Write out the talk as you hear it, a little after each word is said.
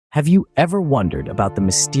Have you ever wondered about the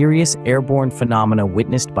mysterious airborne phenomena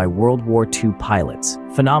witnessed by World War II pilots?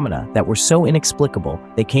 Phenomena that were so inexplicable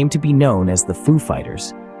they came to be known as the Foo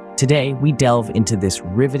Fighters. Today, we delve into this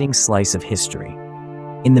riveting slice of history.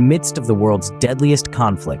 In the midst of the world's deadliest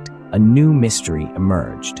conflict, a new mystery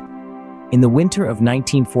emerged. In the winter of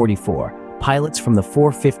 1944, pilots from the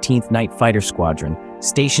 415th Night Fighter Squadron,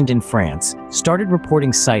 stationed in France, started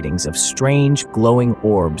reporting sightings of strange, glowing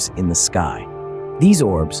orbs in the sky. These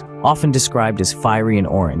orbs, often described as fiery and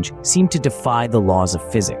orange, seemed to defy the laws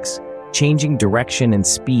of physics, changing direction and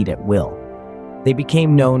speed at will. They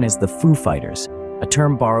became known as the Foo Fighters, a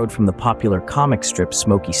term borrowed from the popular comic strip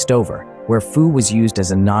Smokey Stover, where Foo was used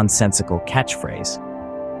as a nonsensical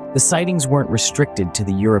catchphrase. The sightings weren't restricted to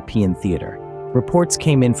the European theater. Reports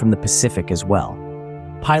came in from the Pacific as well.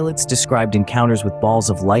 Pilots described encounters with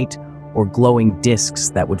balls of light or glowing discs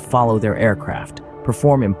that would follow their aircraft,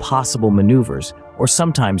 perform impossible maneuvers, or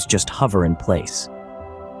sometimes just hover in place.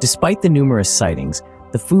 Despite the numerous sightings,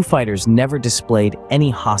 the Foo Fighters never displayed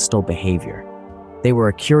any hostile behavior. They were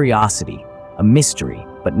a curiosity, a mystery,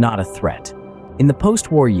 but not a threat. In the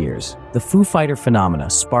post-war years, the Foo Fighter phenomena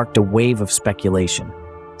sparked a wave of speculation.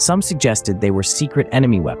 Some suggested they were secret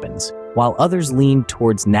enemy weapons, while others leaned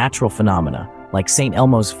towards natural phenomena like St.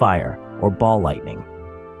 Elmo's fire or ball lightning.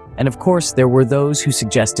 And of course, there were those who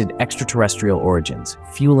suggested extraterrestrial origins,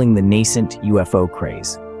 fueling the nascent UFO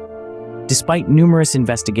craze. Despite numerous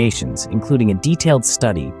investigations, including a detailed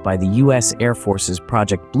study by the U.S. Air Force's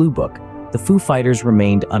Project Blue Book, the Foo Fighters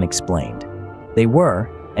remained unexplained. They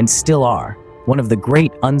were, and still are, one of the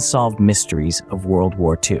great unsolved mysteries of World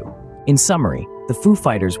War II. In summary, the Foo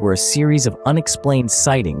Fighters were a series of unexplained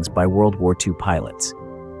sightings by World War II pilots.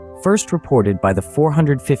 First reported by the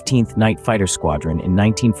 415th Night Fighter Squadron in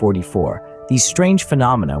 1944, these strange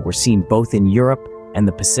phenomena were seen both in Europe and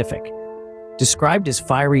the Pacific. Described as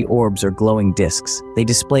fiery orbs or glowing discs, they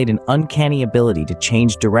displayed an uncanny ability to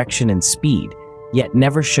change direction and speed, yet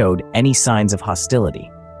never showed any signs of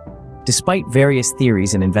hostility. Despite various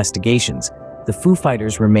theories and investigations, the Foo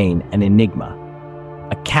Fighters remain an enigma,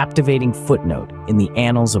 a captivating footnote in the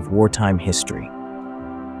annals of wartime history.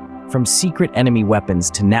 From secret enemy weapons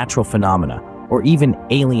to natural phenomena, or even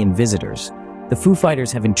alien visitors, the Foo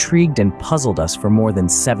Fighters have intrigued and puzzled us for more than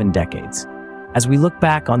 7 decades. As we look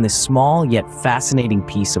back on this small yet fascinating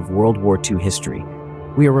piece of World War II history,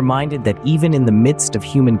 we are reminded that even in the midst of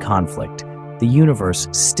human conflict, the universe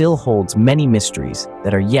still holds many mysteries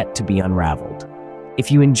that are yet to be unraveled.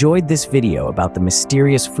 If you enjoyed this video about the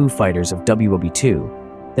mysterious Foo Fighters of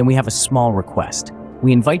WW2, then we have a small request.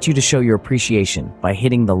 We invite you to show your appreciation by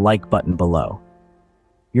hitting the like button below.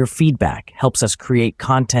 Your feedback helps us create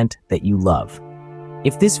content that you love.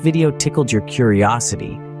 If this video tickled your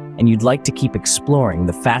curiosity and you'd like to keep exploring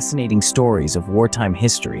the fascinating stories of wartime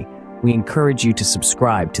history, we encourage you to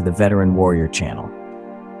subscribe to the Veteran Warrior channel.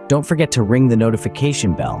 Don't forget to ring the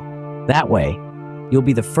notification bell. That way, you'll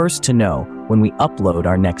be the first to know when we upload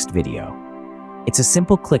our next video. It's a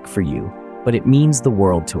simple click for you, but it means the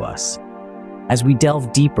world to us. As we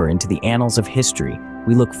delve deeper into the annals of history,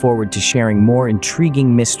 we look forward to sharing more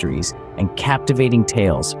intriguing mysteries and captivating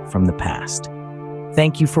tales from the past.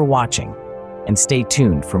 Thank you for watching, and stay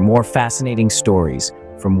tuned for more fascinating stories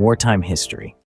from wartime history.